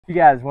If you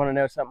guys want to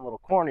know something a little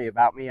corny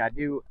about me, I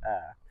do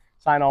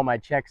sign all my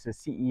checks as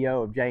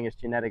CEO of Jangus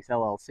Genetics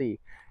LLC.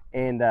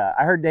 And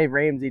I heard Dave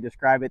Ramsey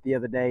describe it the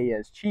other day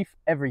as Chief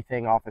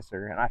Everything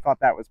Officer, and I thought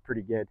that was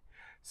pretty good.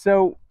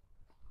 So,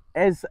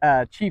 as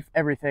Chief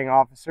Everything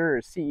Officer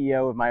or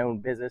CEO of my own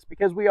business,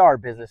 because we are a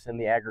business in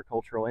the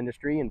agricultural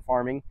industry and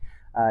farming,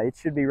 it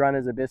should be run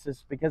as a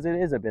business because it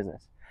is a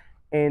business.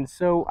 And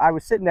so I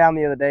was sitting down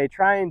the other day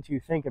trying to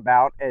think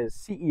about, as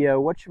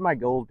CEO, what should my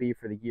goals be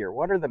for the year?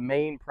 What are the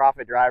main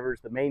profit drivers,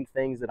 the main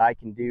things that I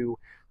can do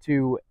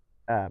to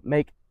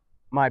make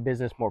my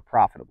business more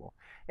profitable?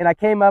 And I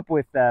came up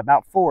with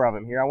about 4 of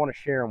them here. I want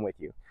to share them with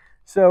you.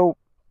 So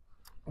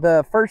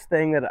the first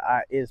thing that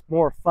is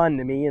more fun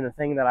to me, and the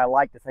thing that I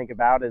like to think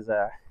about as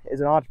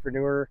an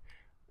entrepreneur,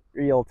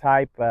 real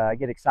type. I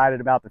get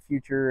excited about the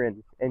future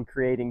and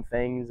creating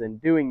things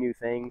and doing new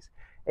things.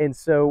 And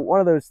so one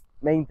of those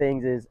main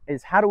things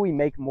is how do we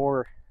make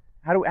more?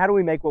 How do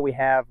we make what we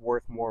have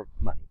worth more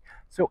money?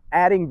 So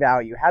adding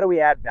value. How do we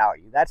add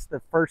value? That's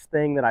the first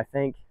thing that I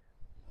think.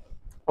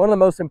 One of the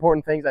most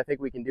important things I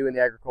think we can do in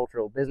the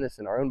agricultural business,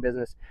 in our own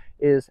business,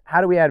 is how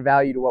do we add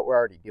value to what we're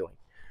already doing?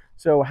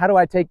 So how do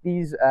I take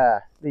these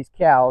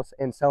cows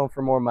and sell them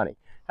for more money?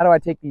 How do I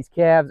take these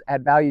calves,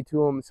 add value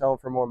to them, and sell them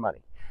for more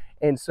money?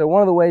 And so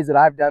one of the ways that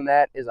I've done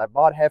that is I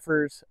bought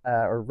heifers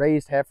or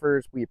raised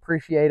heifers. We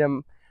appreciate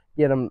them,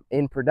 get them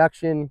in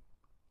production,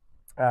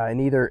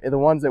 and either the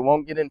ones that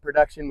won't get in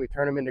production, we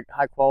turn them into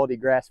high quality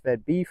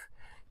grass-fed beef.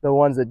 The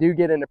ones that do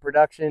get into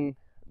production,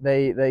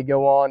 they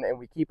go on and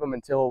we keep them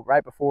until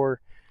right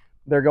before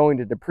they're going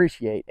to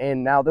depreciate.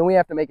 And now then we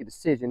have to make a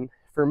decision.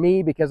 For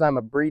me, because I'm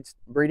a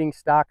breeding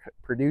stock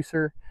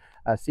producer,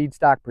 a seed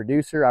stock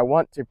producer, I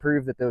want to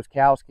prove that those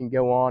cows can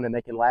go on and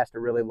they can last a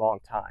really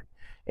long time.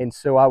 And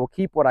so I will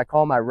keep what I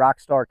call my rock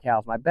star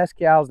cows, my best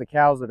cows, the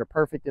cows that are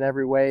perfect in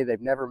every way. They've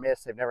never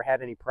missed, they've never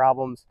had any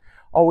problems,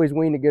 always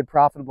weaned a good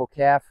profitable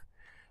calf.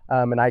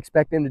 And I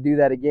expect them to do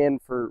that again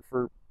for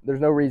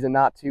there's no reason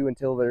not to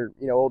until they're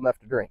old enough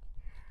to drink,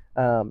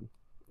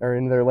 or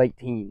in their late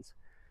teens.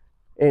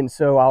 And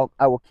so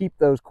I will keep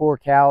those core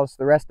cows.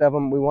 The rest of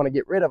them, we want to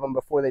get rid of them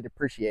before they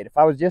depreciate. If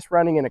I was just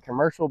running in a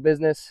commercial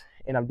business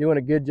and I'm doing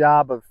a good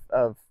job of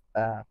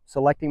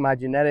selecting my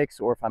genetics,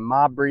 or if I'm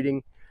mob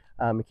breeding,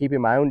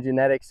 keeping my own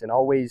genetics and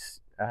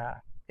always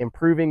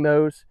improving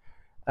those.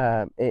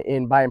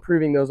 And by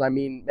improving those, I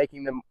mean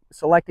making them,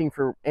 selecting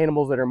for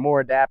animals that are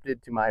more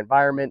adapted to my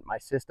environment, my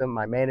system,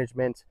 my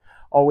management,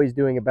 always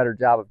doing a better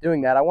job of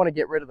doing that. I want to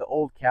get rid of the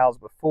old cows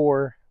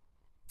before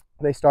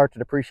they start to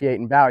depreciate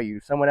in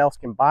value. Someone else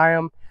can buy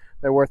them.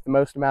 They're worth the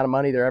most amount of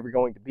money they're ever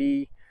going to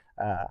be.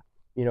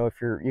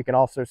 If you can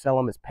also sell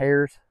them as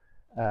pairs,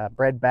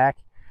 bred back.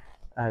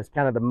 It's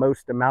kind of the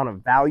most amount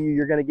of value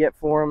you're going to get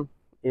for them.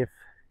 If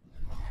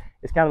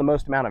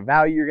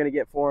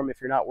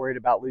you're not worried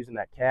about losing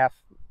that calf,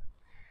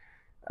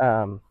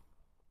 or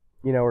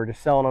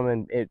just selling them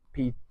in at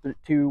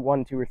P2,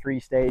 1, 2, or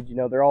 3 stage.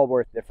 They're all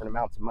worth different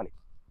amounts of money.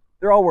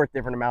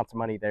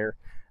 There.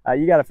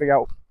 You got to figure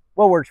out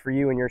what works for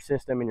you and your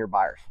system and your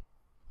buyers.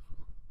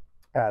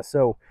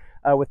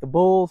 With the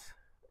bulls,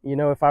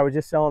 if I was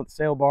just selling at the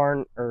sale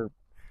barn, I'll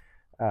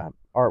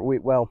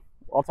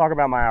talk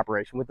about my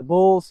operation. With the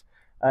bulls,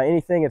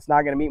 anything that's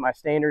not going to meet my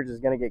standards is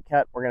going to get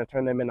cut. We're going to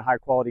turn them into high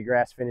quality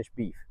grass finished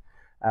beef.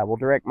 We'll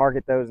direct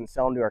market those and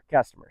sell them to our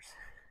customers.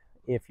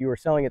 If you are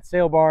selling at the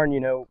sale barn,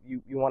 you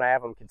want to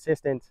have them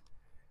consistent.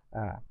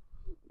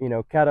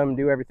 Cut them,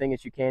 do everything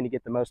that you can to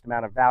get the most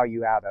amount of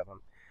value out of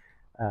them.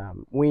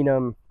 Wean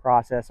them,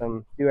 process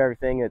them, do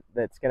everything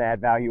that's going to add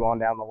value on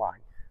down the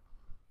line.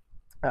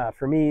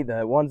 For me,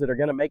 the ones that are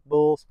going to make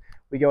bulls,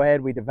 we go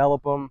ahead, we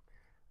develop them.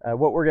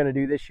 What we're going to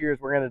do this year is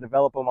we're going to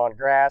develop them on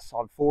grass,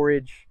 on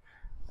forage.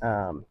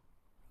 That's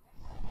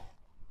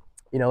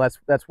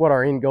what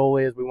our end goal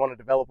is. We want to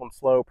develop them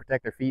slow,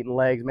 protect their feet and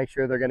legs, make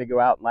sure they're going to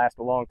go out and last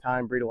a long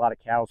time, breed a lot of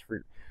cows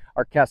for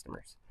our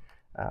customers.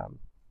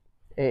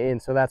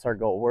 And so that's our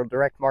goal. We'll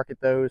direct market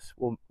those.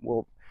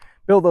 We'll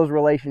build those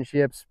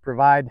relationships,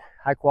 provide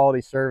high quality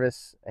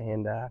service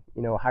and a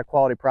high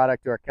quality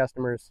product to our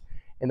customers,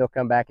 and they'll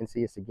come back and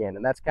see us again.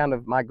 And that's kind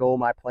of my goal,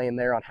 my plan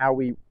there on how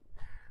we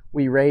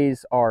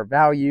raise our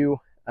value.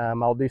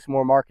 I'll do some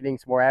more marketing,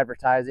 some more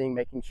advertising,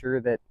 making sure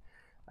that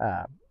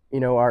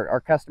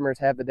our customers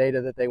have the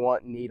data that they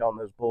want and need on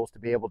those bulls to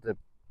be able to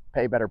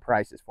pay better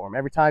prices for them.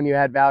 Every time you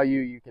add value,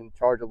 you can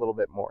charge a little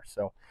bit more.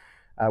 So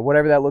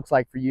whatever that looks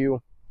like for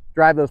you,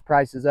 drive those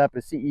prices up.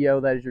 As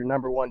CEO, that is your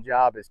number one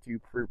job, is to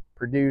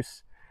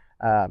produce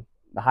the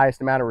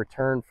highest amount of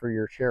return for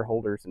your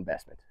shareholders'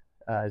 investment.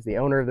 As the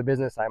owner of the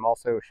business, I'm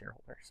also a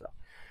shareholder.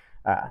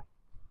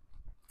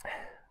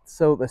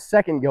 So the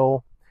second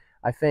goal,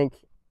 I think,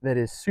 that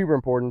is super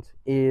important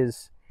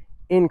is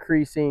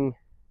increasing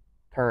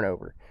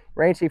turnover.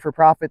 Ranching for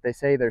profit, they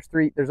say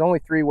there's only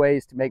 3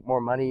 ways to make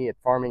more money at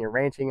farming and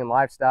ranching and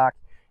livestock,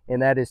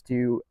 and that is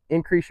to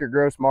increase your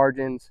gross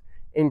margins,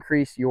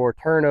 increase your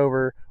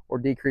turnover, or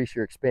decrease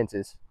your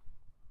expenses.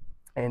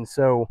 And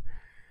so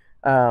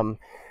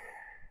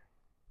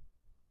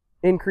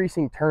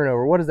increasing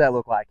turnover. What does that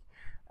look like?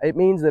 It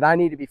means that I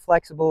need to be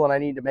flexible and I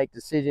need to make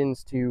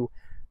decisions to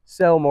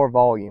sell more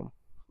volume,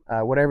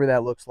 whatever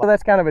that looks like. So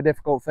that's kind of a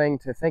difficult thing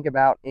to think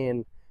about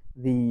in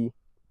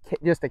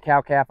just a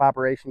cow-calf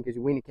operation, because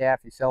you wean a calf,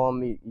 you sell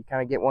them, you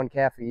kind of get one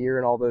calf a year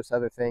and all those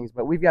other things.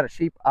 But we've got a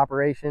sheep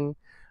operation.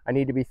 I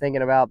need to be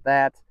thinking about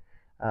that.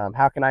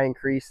 How can I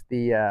increase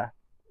the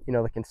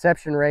the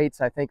conception rates?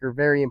 I think are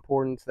very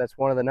important. That's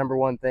one of the number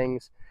one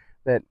things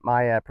that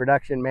my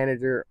production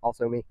manager,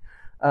 also me,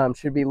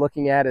 should be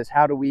looking at, is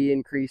how do we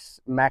increase,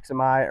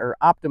 maximize, or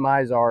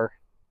optimize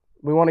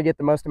we want to get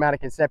the most amount of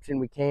conception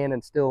we can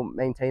and still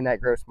maintain that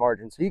gross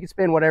margin. So you can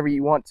spend whatever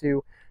you want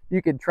to.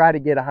 You could try to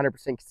get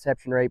 100%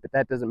 conception rate, but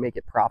that doesn't make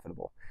it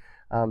profitable.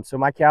 So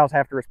my cows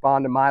have to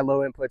respond to my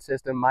low input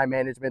system, my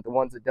management. The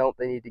ones that don't,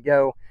 they need to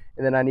go.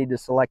 And then I need to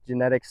select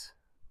genetics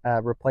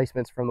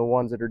replacements from the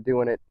ones that are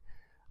doing it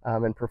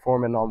and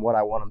performing on what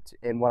I want them to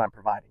and what I'm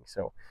providing.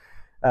 So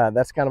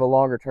that's kind of a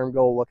longer term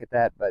goal, look at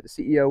that. But the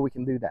CEO, we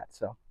can do that.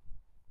 So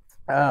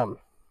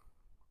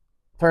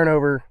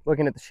turnover,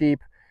 looking at the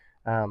sheep,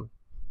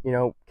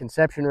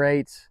 conception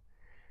rates,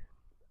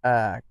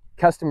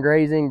 custom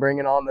grazing,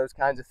 bringing on those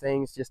kinds of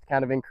things just to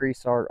kind of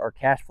increase our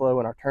cash flow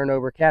and our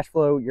turnover. Cash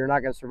flow, you're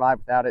not going to survive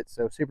without it.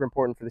 So super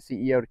important for the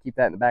CEO to keep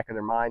that in the back of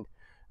their mind.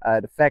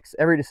 It affects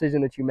every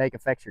decision that you make,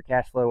 affects your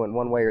cash flow in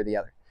one way or the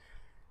other.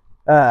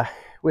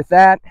 With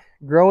that,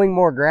 growing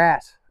more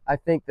grass. I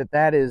think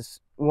that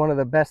is one of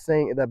the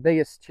the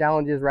biggest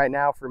challenges right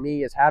now for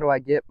me, is how do I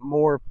get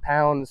more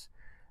pounds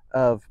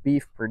of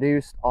beef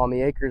produced on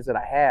the acres that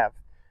I have.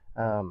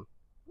 And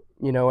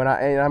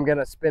I'm going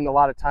to spend a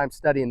lot of time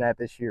studying that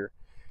this year.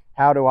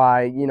 How do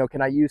I,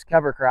 can I use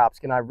cover crops?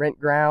 Can I rent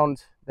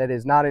ground that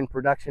is not in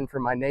production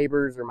from my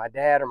neighbors or my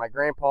dad or my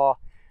grandpa?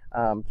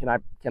 Can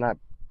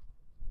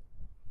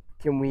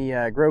we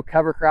grow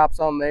cover crops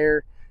on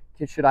there?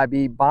 Should I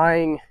be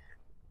buying,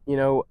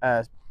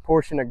 a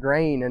portion of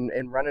grain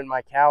and running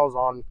my cows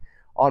on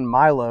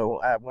Milo?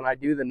 When I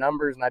do the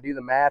numbers and I do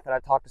the math and I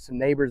talk to some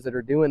neighbors that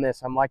are doing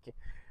this, I'm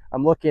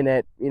looking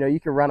at, you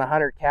can run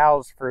 100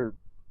 cows for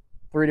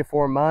 3 to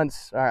 4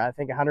 months. I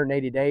think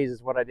 180 days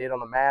is what I did on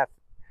the math,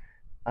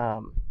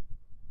 on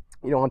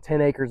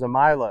 10 acres of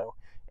Milo.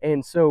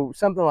 And so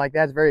something like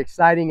that's very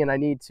exciting, and I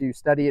need to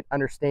study it,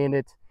 understand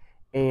it,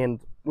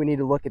 and we need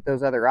to look at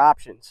those other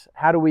options.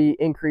 How do we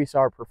increase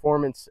our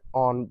performance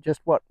on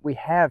just what we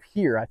have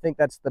here? I think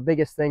that's the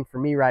biggest thing for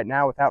me right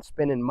now without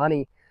spending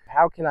money.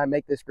 How can I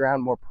make this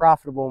ground more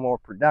profitable, more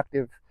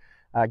productive,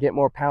 get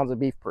more pounds of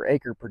beef per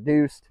acre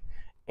produced?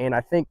 And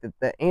I think that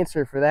the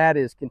answer for that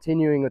is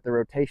continuing with the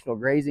rotational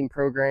grazing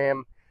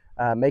program,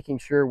 making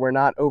sure we're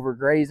not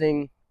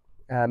overgrazing,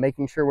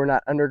 making sure we're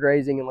not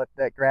undergrazing and let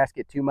that grass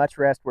get too much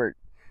rest where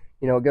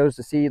it goes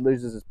to seed,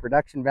 loses its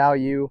production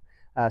value.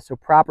 So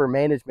proper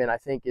management, I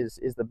think, is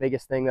the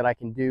biggest thing that I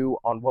can do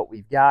on what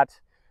we've got.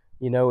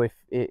 We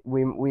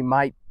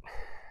might,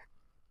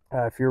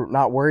 if you're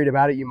not worried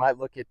about it, you might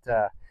look at,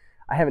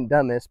 I haven't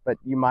done this, but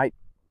you might,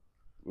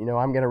 I'm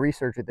going to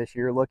research it this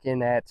year,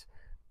 looking at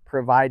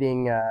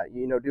providing,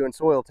 doing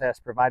soil tests,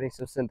 providing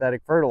some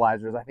synthetic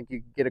fertilizers. I think you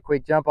can get a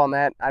quick jump on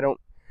that.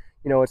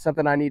 It's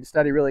something I need to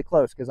study really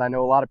close, because I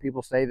know a lot of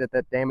people say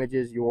that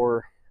damages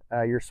your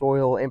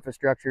soil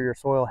infrastructure, your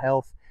soil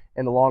health,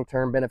 and the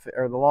long-term benefit,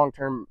 or the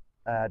long-term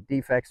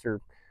defects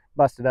are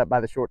busted up by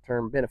the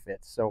short-term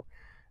benefits. So,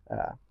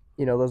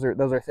 those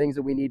are things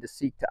that we need to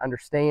seek to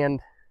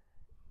understand.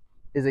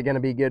 Is it going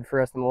to be good for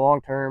us in the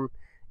long term?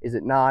 Is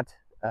it not?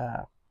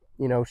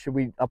 Should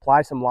we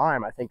apply some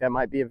lime? I think that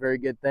might be a very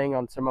good thing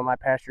on some of my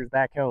pastures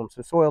back home.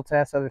 So soil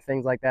tests, other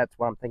things like that's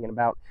what I'm thinking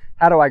about.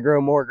 How do I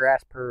grow more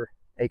grass per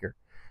acre,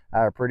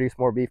 produce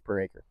more beef per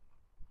acre,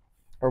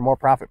 or more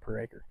profit per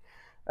acre?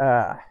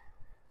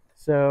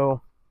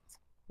 So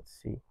let's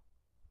see.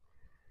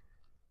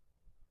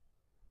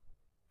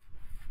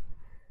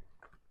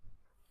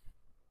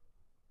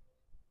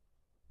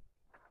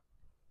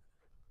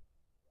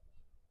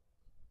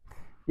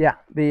 Yeah,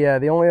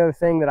 the only other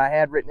thing that I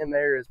had written in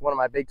there is one of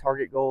my big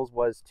target goals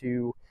was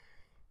to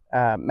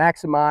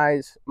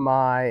optimize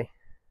my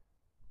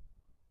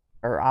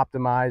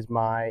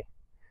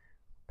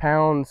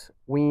pounds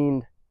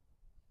weaned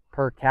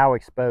per cow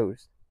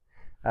exposed.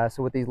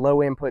 So with these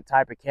low input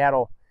type of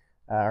cattle,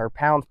 or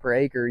pounds per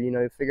acre,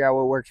 figure out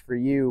what works for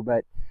you.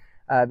 But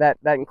that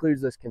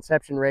includes those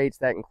conception rates.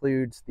 That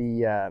includes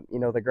the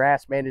the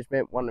grass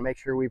management. Want to make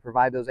sure we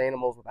provide those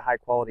animals with a high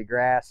quality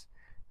grass.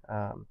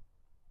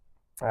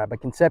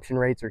 But conception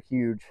rates are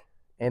huge,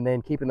 and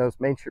then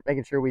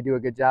making sure we do a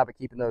good job of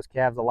keeping those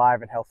calves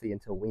alive and healthy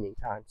until weaning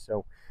time.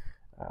 So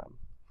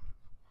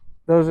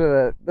those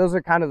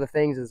are kind of the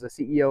things as the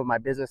CEO of my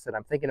business that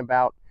I'm thinking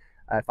about.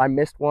 If I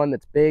missed one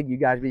that's big, you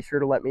guys be sure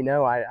to let me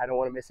know. I don't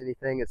want to miss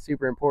anything. It's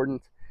super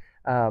important.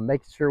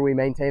 Making sure we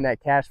maintain that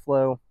cash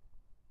flow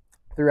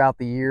throughout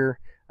the year,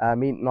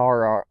 meeting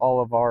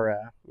all of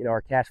our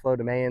our cash flow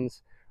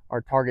demands,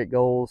 our target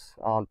goals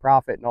on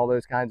profit and all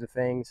those kinds of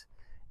things,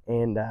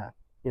 and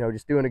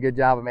just doing a good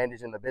job of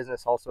managing the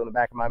business also in the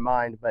back of my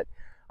mind. But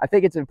I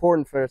think it's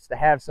important for us to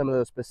have some of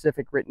those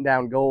specific written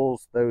down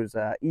goals. Those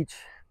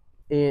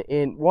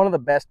in one of the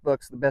best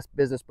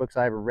business books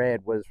I ever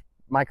read was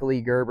Michael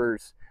E.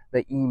 Gerber's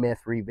The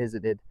E-Myth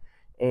Revisited.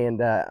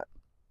 And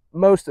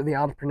most of the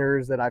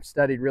entrepreneurs that I've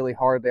studied really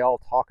hard, they all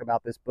talk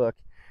about this book.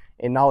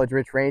 In Knowledge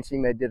Rich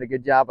Ranching, they did a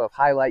good job of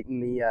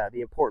highlighting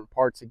the important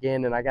parts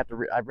again, and I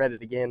read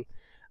it again,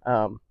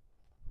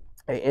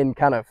 and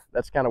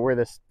that's kind of where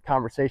this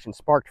conversation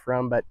sparked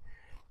from. But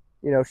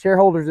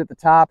shareholders at the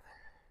top,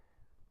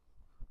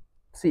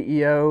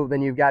 CEO,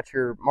 then you've got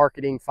your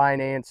marketing,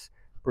 finance,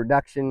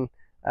 production,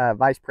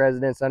 vice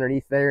presidents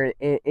underneath there,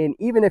 and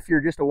even if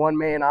you're just a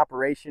one-man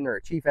operation or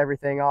a chief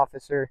everything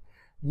officer,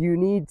 you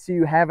need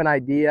to have an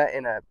idea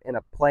and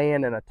a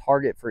plan and a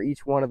target for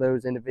each one of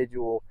those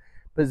individual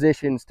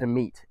positions to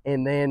meet.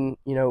 And then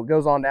it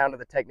goes on down to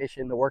the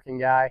technician, the working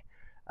guy,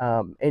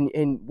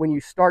 and when you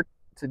start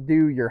to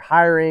do your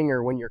hiring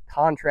or when you're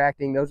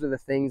contracting, those are the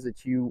things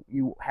that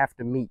you have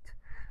to meet.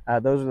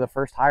 Those are the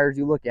first hires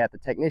you look at, the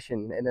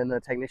technician, and then the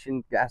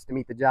technician has to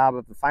meet the job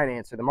of the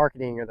finance or the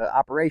marketing or the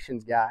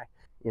operations guy.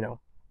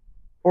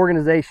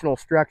 Organizational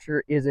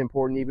structure is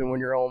important even when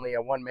you're only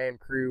a one-man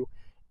crew.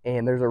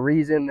 And there's a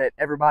reason that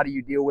everybody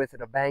you deal with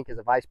at a bank is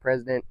a vice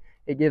president.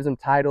 It gives them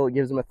title, it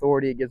gives them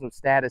authority, it gives them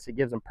status, it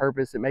gives them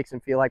purpose, it makes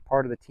them feel like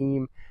part of the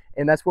team.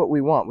 And that's what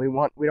we want. We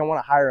don't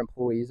want to hire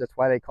employees. That's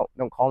why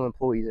don't call them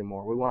employees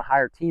anymore. We want to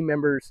hire team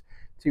members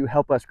to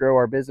help us grow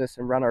our business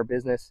and run our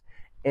business.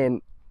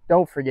 And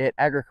don't forget,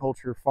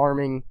 agriculture,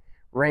 farming,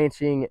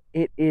 ranching,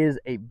 it is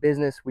a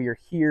business. We are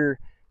here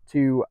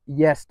to,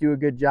 yes, do a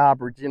good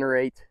job,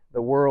 regenerate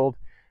the world,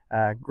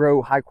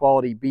 grow high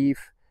quality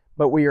beef,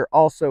 but we are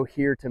also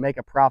here to make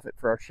a profit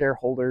for our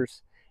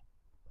shareholders.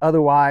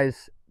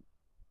 Otherwise,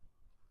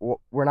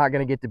 we're not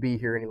going to get to be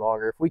here any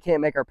longer. If we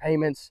can't make our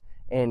payments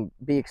and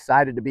be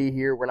excited to be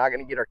here, we're not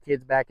going to get our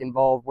kids back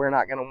involved. We're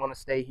not going to want to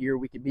stay here.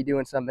 We could be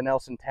doing something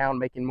else in town,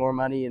 making more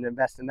money and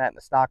investing that in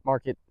the stock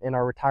market in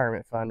our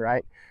retirement fund,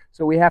 right?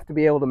 So we have to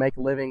be able to make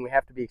a living. We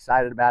have to be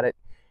excited about it.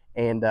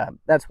 And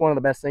that's one of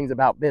the best things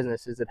about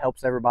business, is it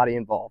helps everybody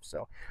involved.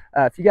 So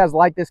if you guys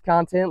like this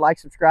content, like,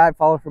 subscribe,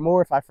 follow for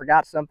more. If I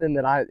forgot something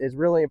that is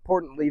really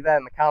important, leave that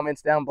in the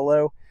comments down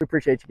below. We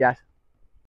appreciate you guys.